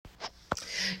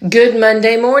Good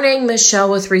Monday morning, Michelle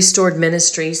with Restored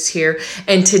Ministries here.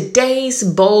 And today's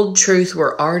bold truth,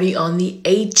 we're already on the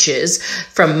H's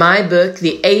from my book,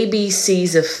 The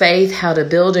ABCs of Faith, How to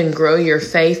Build and Grow Your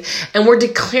Faith. And we're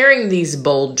declaring these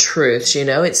bold truths. You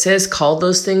know, it says, call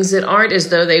those things that aren't as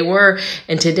though they were.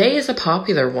 And today is a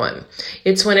popular one.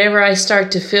 It's whenever I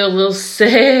start to feel a little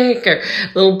sick or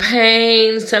a little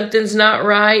pain, something's not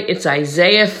right. It's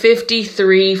Isaiah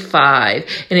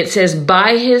 53:5. And it says,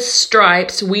 by his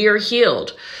stripes we are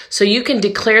healed. So you can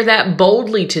declare that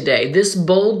boldly today. This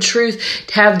bold truth,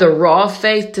 to have the raw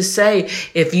faith to say,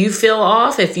 if you feel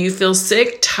off, if you feel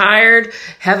sick, tired,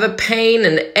 have a pain,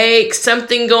 an ache,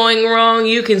 something going wrong,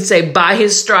 you can say, by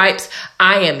his stripes,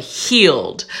 I am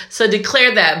healed. So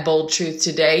declare that bold truth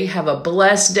today. Have a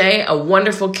blessed day, a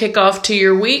wonderful kickoff to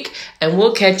your week, and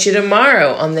we'll catch you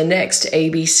tomorrow on the next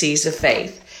ABCs of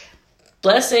Faith.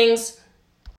 Blessings.